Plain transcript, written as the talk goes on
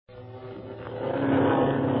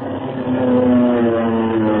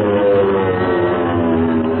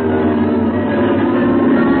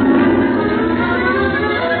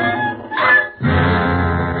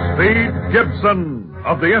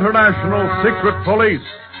of the International Secret Police.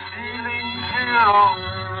 Ceiling zero,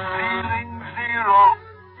 ceiling zero,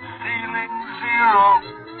 ceiling zero,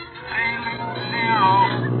 ceiling zero,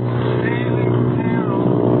 ceiling zero.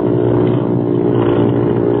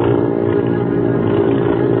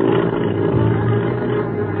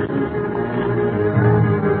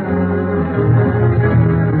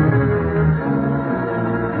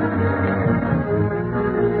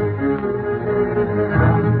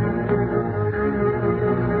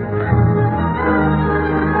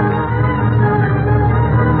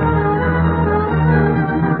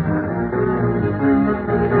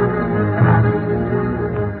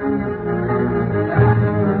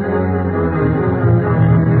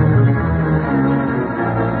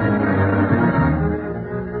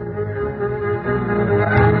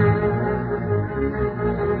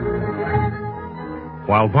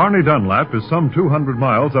 While Barney Dunlap is some 200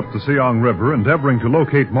 miles up the Seong River endeavoring to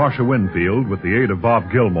locate Marcia Winfield with the aid of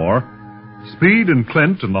Bob Gilmore, Speed and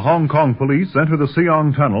Clint and the Hong Kong police enter the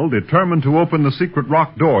Seong Tunnel determined to open the secret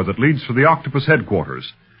rock door that leads to the Octopus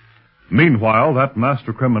headquarters. Meanwhile, that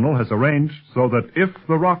master criminal has arranged so that if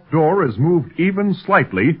the rock door is moved even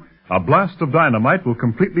slightly, a blast of dynamite will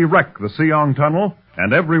completely wreck the Seong Tunnel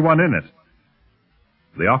and everyone in it.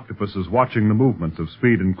 The Octopus is watching the movements of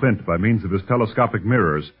Speed and Clint by means of his telescopic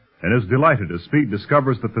mirrors and is delighted as Speed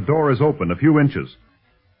discovers that the door is open a few inches.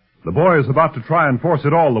 The boy is about to try and force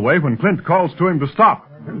it all the way when Clint calls to him to stop.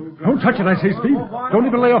 Don't touch it, I say, Speed. Don't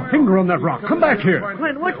even lay a finger on that rock. Come back here.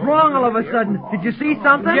 Clint, what's wrong all of a sudden? Did you see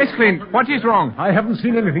something? Yes, Clint. What is wrong? I haven't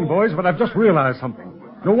seen anything, boys, but I've just realized something.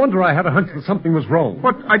 No wonder I had a hunch that something was wrong.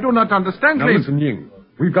 But I do not understand, Now Clint. listen, Ying.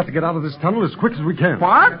 We've got to get out of this tunnel as quick as we can.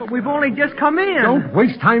 What? But we've only just come in. Don't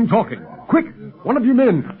waste time talking. Quick, one of you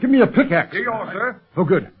men, give me a pickaxe. Here you are, sir. Oh,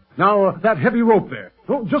 good. Now, that heavy rope there.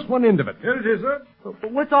 Oh, just one end of it. Here it is, sir.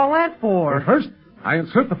 But what's all that for? Well, first, I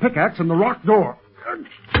insert the pickaxe in the rock door.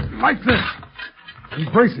 Like this.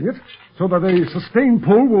 And bracing it so that a sustained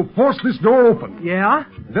pull will force this door open. Yeah?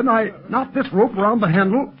 Then I knot this rope around the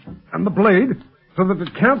handle and the blade so that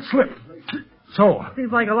it can't slip. So.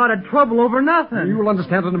 Seems like a lot of trouble over nothing. You will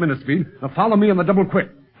understand in a minute, Speed. Now follow me on the double quick.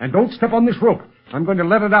 And don't step on this rope. I'm going to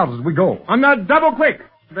let it out as we go. On the double quick.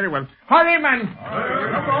 Very well. Hurry, man.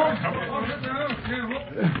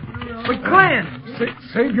 But Clint!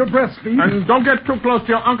 Save your breath, Speed. And don't get too close to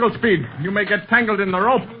your Uncle Speed. You may get tangled in the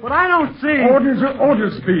rope. But I don't see... Orders are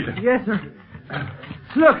orders, Speed. Yes, sir.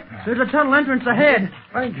 Look, there's a tunnel entrance ahead.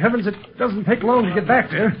 Thank heavens it doesn't take long to get back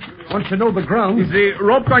there. Once you know the ground. Is the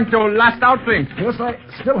rope going to last out, Clint? Yes, I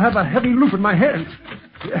still have a heavy loop in my hands.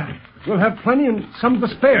 Yeah, we'll have plenty and some to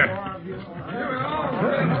spare.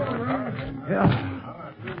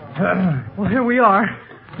 Well, here we are.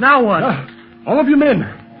 Now what? All of you men,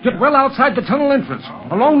 get well outside the tunnel entrance.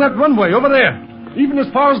 Along that runway over there. Even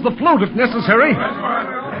as far as the float, if necessary.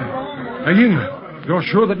 Now, Ying, you're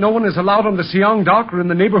sure that no one is allowed on the Siang dock or in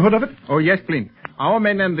the neighborhood of it? Oh, yes, Clint. Our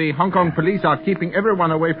men and the Hong Kong police are keeping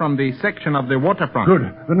everyone away from the section of the waterfront. Good.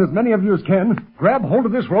 Then as many of you as can, grab hold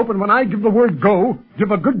of this rope, and when I give the word go,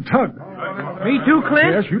 give a good tug. Me too,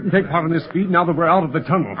 Clint? Yes, you can take part in this, Speed, now that we're out of the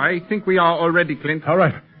tunnel. I think we are already, Clint. All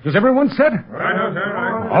right. Is everyone set?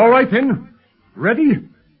 All right, then. Ready,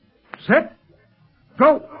 set,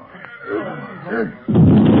 go.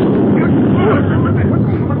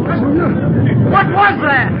 What was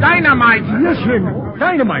that? Dynamite! Yes, Ying,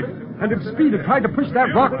 dynamite. And if Speed had tried to push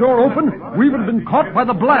that rock door open, we would have been caught by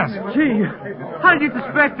the blast. Gee, how did you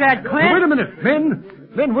suspect that, Clint? Now, wait a minute,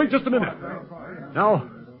 men, wait just a minute. Now,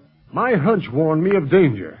 my hunch warned me of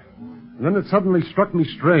danger. And then it suddenly struck me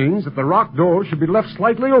strange that the rock door should be left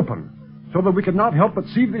slightly open, so that we could not help but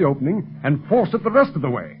see the opening and force it the rest of the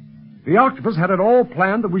way. The Octopus had it all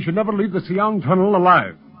planned that we should never leave the Siang Tunnel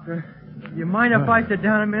alive. You mind if I sit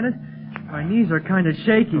down a minute? My knees are kind of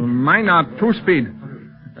shaky. Mine are too, Speed.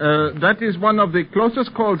 That is one of the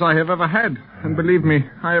closest calls I have ever had. And believe me,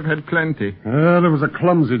 I have had plenty. It was a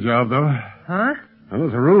clumsy job, though. Huh? Well,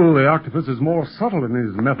 as a rule, the Octopus is more subtle in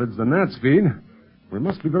his methods than that, Speed. We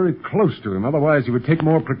must be very close to him, otherwise he would take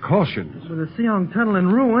more precautions. With the Siang Tunnel in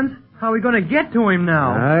ruins, how are we going to get to him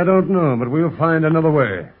now? I don't know, but we'll find another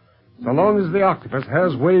way. So long as the Octopus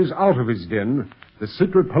has ways out of his den, the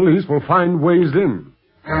secret police will find ways in.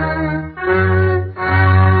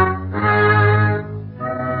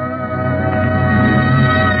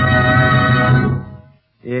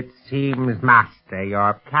 It seems, Master,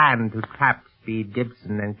 your plan to trap Speed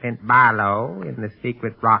Gibson and Clint Barlow in the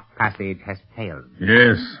secret rock passage has failed.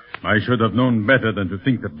 Yes, I should have known better than to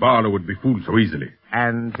think that Barlow would be fooled so easily.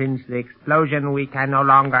 And since the explosion, we can no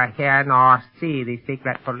longer hear nor see the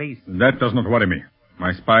secret police. That does not worry me.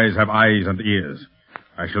 My spies have eyes and ears.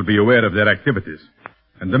 I shall be aware of their activities.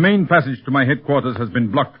 And the main passage to my headquarters has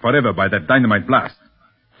been blocked forever by that dynamite blast.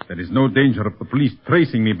 There is no danger of the police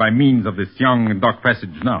tracing me by means of this young and dark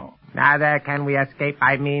passage now. Neither can we escape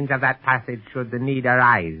by means of that passage should the need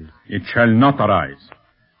arise. It shall not arise.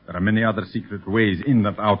 There are many other secret ways in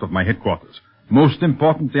and out of my headquarters. Most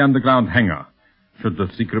important, the underground hangar. Should the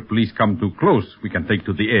secret police come too close, we can take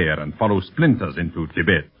to the air and follow Splinters into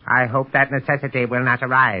Tibet. I hope that necessity will not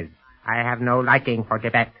arise. I have no liking for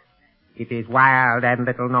Tibet. It is wild and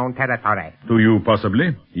little-known territory. To you,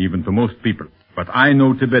 possibly, even to most people. But I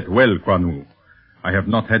know Tibet well, Quan Wu. I have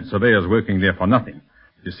not had surveyors working there for nothing.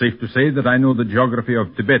 It is safe to say that I know the geography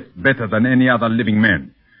of Tibet better than any other living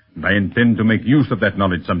man. And I intend to make use of that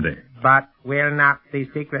knowledge someday. But will not the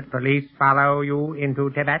secret police follow you into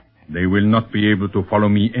Tibet? They will not be able to follow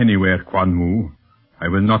me anywhere, Quan Wu. I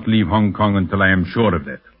will not leave Hong Kong until I am sure of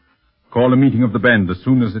that. Call a meeting of the band as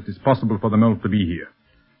soon as it is possible for them all to be here.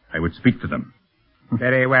 I would speak to them.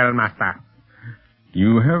 Very well, Master.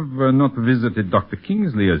 You have not visited Dr.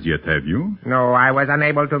 Kingsley as yet, have you? No, I was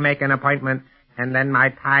unable to make an appointment, and then my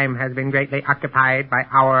time has been greatly occupied by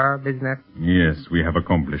our business. Yes, we have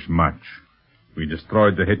accomplished much. We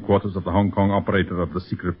destroyed the headquarters of the Hong Kong operator of the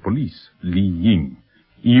secret police, Li Ying,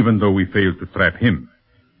 even though we failed to trap him.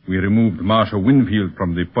 We removed Marshal Winfield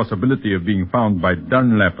from the possibility of being found by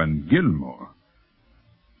Dunlap and Gilmore.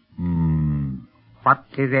 What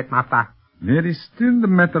is it, Master? There is still the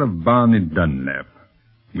matter of Barney Dunlap.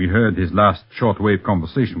 We heard his last shortwave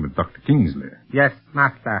conversation with Dr. Kingsley. Yes,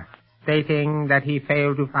 Master. Stating that he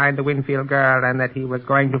failed to find the Winfield girl and that he was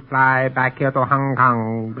going to fly back here to Hong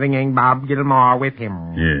Kong, bringing Bob Gilmore with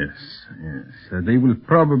him. Yes. They will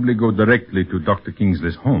probably go directly to Dr.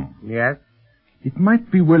 Kingsley's home. Yes? It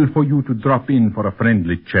might be well for you to drop in for a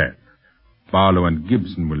friendly chat. Barlow and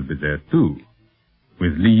Gibson will be there, too.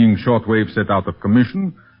 With Li Ying's shortwave set out of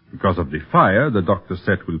commission, because of the fire, the doctor's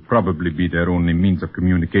set will probably be their only means of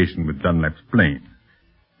communication with Dunlap's plane.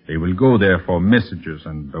 They will go there for messages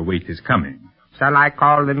and await his coming. Shall I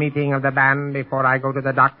call the meeting of the band before I go to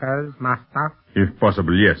the doctor's, Master? If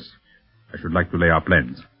possible, yes. I should like to lay our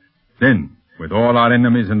plans. Then, with all our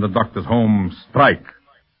enemies in the doctor's home, strike.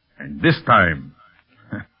 And this time,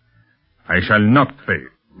 I shall not fail.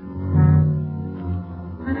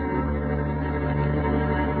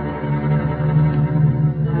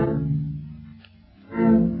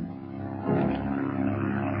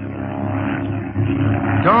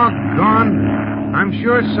 Doggone. I'm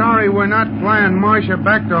sure sorry we're not flying Marcia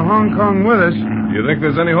back to Hong Kong with us. You think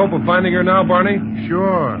there's any hope of finding her now, Barney?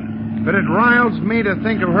 Sure. But it riles me to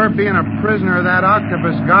think of her being a prisoner of that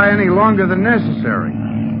octopus guy any longer than necessary.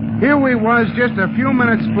 Here we was just a few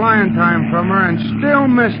minutes flying time from her and still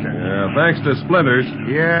missed her. Yeah, thanks to Splinters.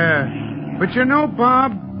 Yeah. But you know,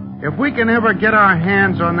 Bob, if we can ever get our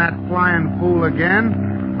hands on that flying fool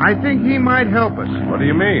again, I think he might help us. What do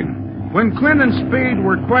you mean? When Clint and Speed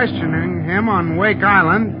were questioning him on Wake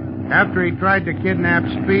Island, after he tried to kidnap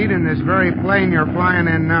Speed in this very plane you're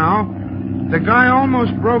flying in now, the guy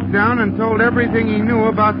almost broke down and told everything he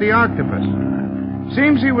knew about the octopus.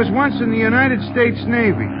 Seems he was once in the United States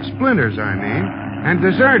Navy, Splinters, I mean, and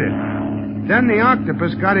deserted. Then the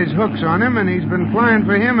octopus got his hooks on him, and he's been flying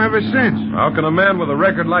for him ever since. How can a man with a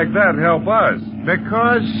record like that help us?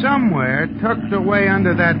 Because somewhere, tucked away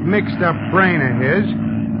under that mixed-up brain of his,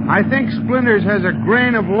 I think Splinters has a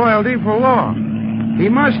grain of loyalty for law. He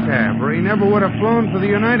must have, or he never would have flown for the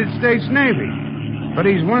United States Navy. But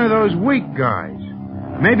he's one of those weak guys.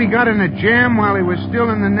 Maybe got in a jam while he was still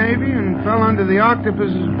in the Navy and fell under the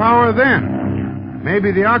octopus's power then.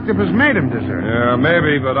 Maybe the octopus made him desert. Yeah,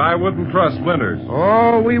 maybe, but I wouldn't trust Splinters.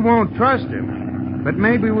 Oh, we won't trust him. But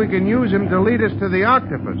maybe we can use him to lead us to the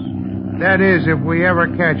octopus. That is, if we ever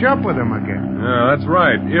catch up with him again. Yeah, that's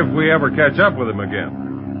right, if we ever catch up with him again.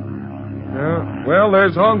 Yeah, well,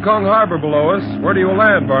 there's Hong Kong Harbor below us. Where do you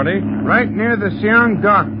land, Barney? Right near the Siang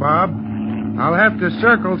dock, Bob. I'll have to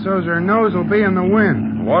circle so's her nose will be in the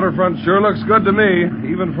wind. The waterfront sure looks good to me,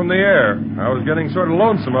 even from the air. I was getting sort of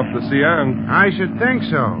lonesome up the Siang. I should think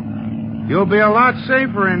so. You'll be a lot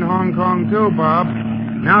safer in Hong Kong, too, Bob,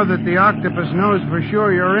 now that the octopus knows for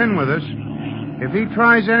sure you're in with us. If he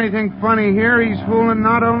tries anything funny here, he's fooling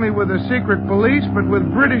not only with the secret police, but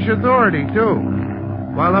with British authority, too.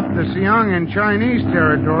 While up the Siang in Chinese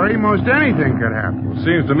territory, most anything could happen. Well,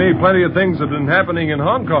 seems to me plenty of things have been happening in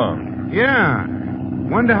Hong Kong. Yeah.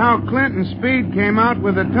 Wonder how Clint and Speed came out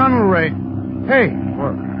with a tunnel raid. Hey.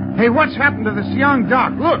 What? Hey, what's happened to the Siang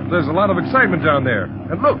dock? Look. There's a lot of excitement down there.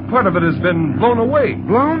 And look, part of it has been blown away.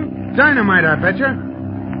 Blown? Dynamite, I betcha.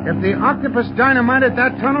 If the octopus dynamited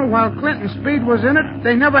that tunnel while Clint and Speed was in it,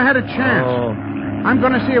 they never had a chance. Oh. I'm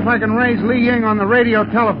going to see if I can raise Li Ying on the radio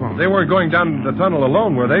telephone. They weren't going down the tunnel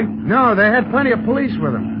alone, were they? No, they had plenty of police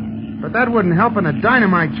with them. But that wouldn't help in a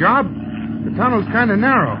dynamite job. The tunnel's kind of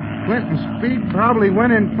narrow. Clint and Speed probably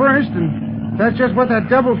went in first, and that's just what that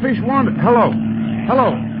devilfish wanted. Hello.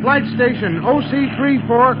 Flight station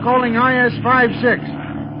OC-34 calling IS-56.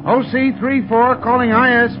 OC-34 calling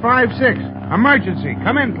IS-56. Emergency.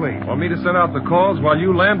 Come in, please. Want me to send out the calls while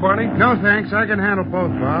you land, Barney? No, thanks. I can handle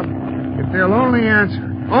both, Bob. If they'll only answer.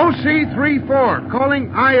 OC-34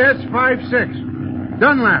 calling IS-56.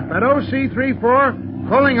 Dunlap at OC-34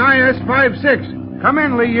 calling IS-56. Come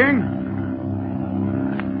in, Li Ying.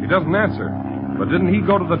 He doesn't answer. But didn't he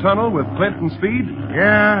go to the tunnel with Clint and Speed?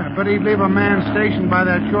 Yeah, but he'd leave a man stationed by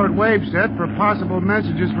that short wave set for possible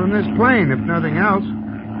messages from this plane, if nothing else.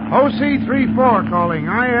 OC-34 calling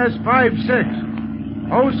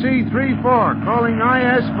IS-56. OC-34 calling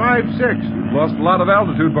IS-56. You've lost a lot of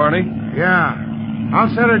altitude, Barney. Yeah. I'll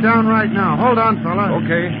set her down right now. Hold on, fella.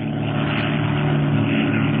 Okay.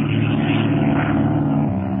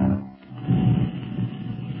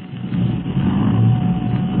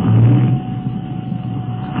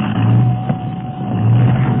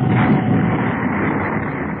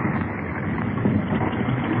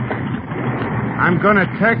 I'm going to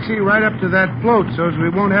taxi right up to that float so as we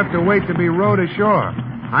won't have to wait to be rowed ashore.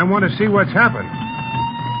 I want to see what's happened.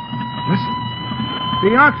 Listen.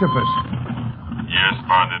 The octopus. Yes,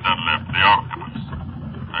 Barney Dunlap, the octopus.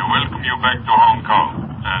 I welcome you back to Hong Kong,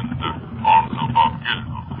 and also Bob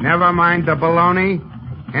Gilmore. Never mind the baloney.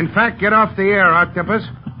 In fact, get off the air, octopus.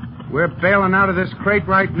 We're bailing out of this crate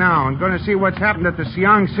right now and going to see what's happened at the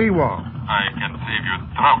Siang seawall. I can save you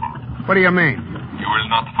trouble. What do you mean? You will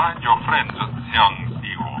not find your friends at Siang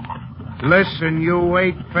seawall. Listen, you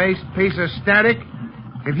eight-faced piece of static.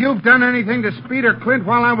 If you've done anything to Speed or Clint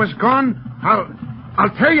while I was gone, I'll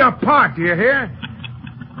tear you apart, do you hear?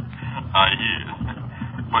 I hear.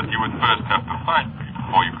 But you would first have to find me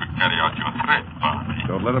before you could carry out your threat, Barney.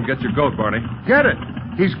 Don't let him get your goat, Barney. Get it.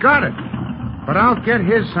 He's got it. But I'll get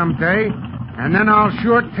his someday, and then I'll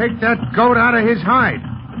sure take that goat out of his hide.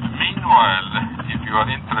 Meanwhile, if you are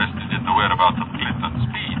interested in the whereabouts of Clint and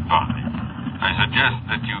Speed, Barney, I suggest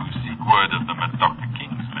that you seek word of them at Dr.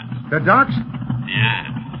 Kingsman's. The doc's? Yes.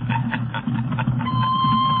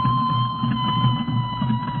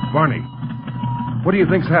 Barney, what do you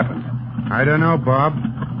think's happened? I don't know, Bob.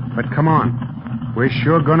 But come on. We're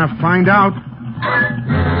sure gonna find out.